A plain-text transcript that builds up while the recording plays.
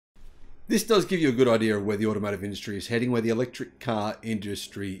This does give you a good idea of where the automotive industry is heading, where the electric car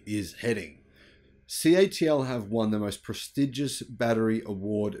industry is heading. CATL have won the most prestigious battery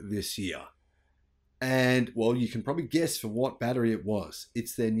award this year. And, well, you can probably guess for what battery it was.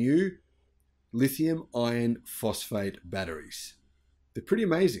 It's their new lithium iron phosphate batteries. They're pretty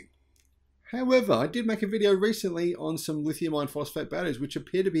amazing. However, I did make a video recently on some lithium iron phosphate batteries, which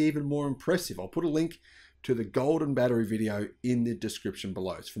appear to be even more impressive. I'll put a link to the golden battery video in the description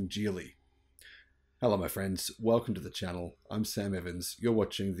below. It's from Geely. Hello, my friends. Welcome to the channel. I'm Sam Evans. You're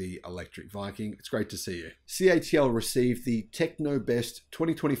watching the Electric Viking. It's great to see you. CATL received the Techno Best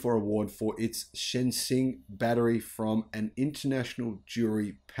 2024 award for its Shenzhen battery from an international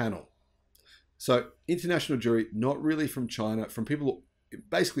jury panel. So, international jury, not really from China, from people,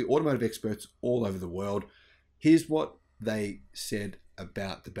 basically automotive experts all over the world. Here's what they said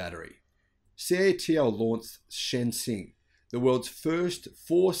about the battery. CATL launched Shenzhen, the world's first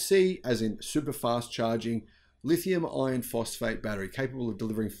 4C, as in super fast charging, lithium iron phosphate battery capable of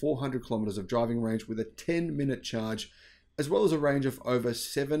delivering 400 kilometers of driving range with a 10-minute charge, as well as a range of over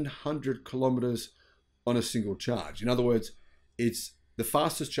 700 kilometers on a single charge. In other words, it's the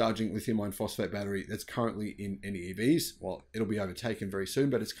fastest charging lithium iron phosphate battery that's currently in any EVs. Well, it'll be overtaken very soon,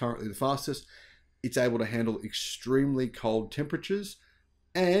 but it's currently the fastest. It's able to handle extremely cold temperatures,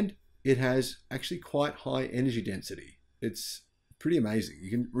 and it has actually quite high energy density. It's pretty amazing.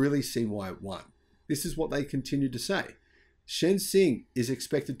 You can really see why it won. This is what they continue to say. Shenzhen is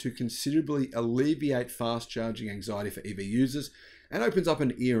expected to considerably alleviate fast charging anxiety for EV users and opens up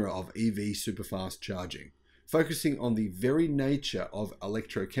an era of EV superfast charging. Focusing on the very nature of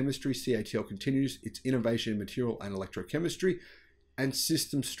electrochemistry, CATL continues its innovation in material and electrochemistry and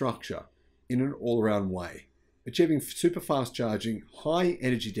system structure in an all-around way, achieving superfast charging, high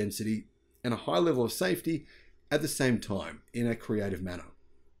energy density, and a high level of safety at the same time in a creative manner.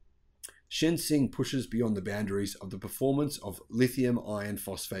 Shenzhen pushes beyond the boundaries of the performance of lithium iron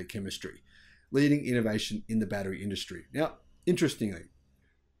phosphate chemistry, leading innovation in the battery industry. Now, interestingly,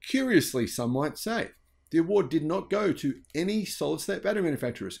 curiously, some might say, the award did not go to any solid-state battery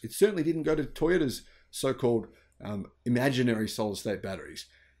manufacturers. It certainly didn't go to Toyota's so-called imaginary solid-state batteries.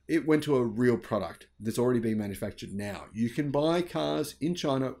 It went to a real product that's already being manufactured now. You can buy cars in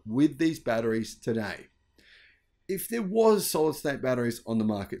China with these batteries today. If there was solid-state batteries on the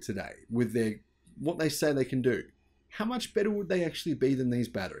market today with what they say they can do, how much better would they actually be than these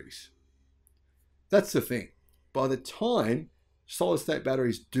batteries? That's the thing. By the time solid-state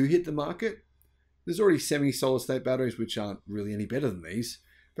batteries do hit the market, there's already semi-solid-state batteries which aren't really any better than these.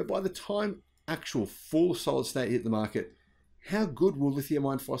 But by the time actual full solid-state hit the market, how good will lithium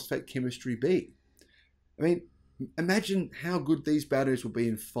iron phosphate chemistry be? I mean, imagine how good these batteries will be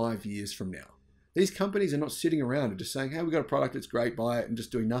in 5 years from now. These companies are not sitting around and just saying, hey, we've got a product that's great, buy it, and just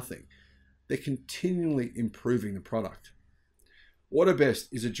doing nothing. They're continually improving the product. What best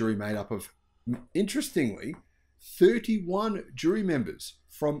is a jury made up of, interestingly, 31 jury members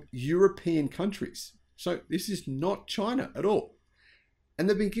from European countries. So this is not China at all. And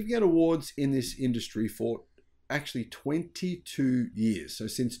they've been giving out awards in this industry for actually 22 years, so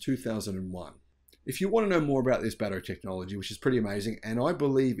since 2001. If you want to know more about this battery technology, which is pretty amazing, and I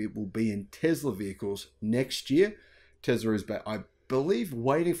believe it will be in Tesla vehicles next year. Tesla is, I believe,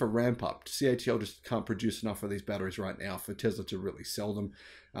 waiting for ramp up. CATL just can't produce enough of these batteries right now for Tesla to really sell them.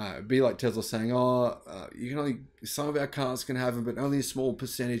 It'd be like Tesla saying, you can only, some of our cars can have them, but only a small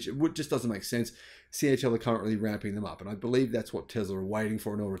percentage. It just doesn't make sense. CATL are currently ramping them up, and I believe that's what Tesla are waiting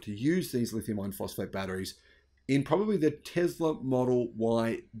for in order to use these lithium iron phosphate batteries in probably the Tesla Model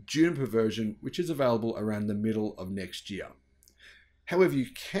Y Juniper version, which is available around the middle of next year. However, you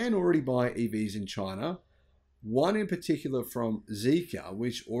can already buy EVs in China, one in particular from Zeekr,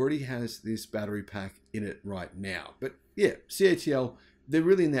 which already has this battery pack in it right now. But yeah, CATL, they're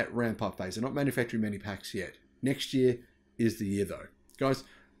really in that ramp up phase. They're not manufacturing many packs yet. Next year is the year though. Guys,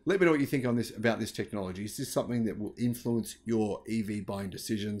 let me know what you think on this, about this technology. Is this something that will influence your EV buying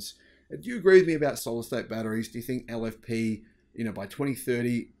decisions? Do you agree with me about solid-state batteries? Do you think LFP, by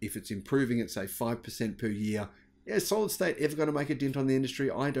 2030, if it's improving at, say, 5% per year, is solid-state ever going to make a dent on the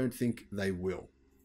industry? I don't think they will.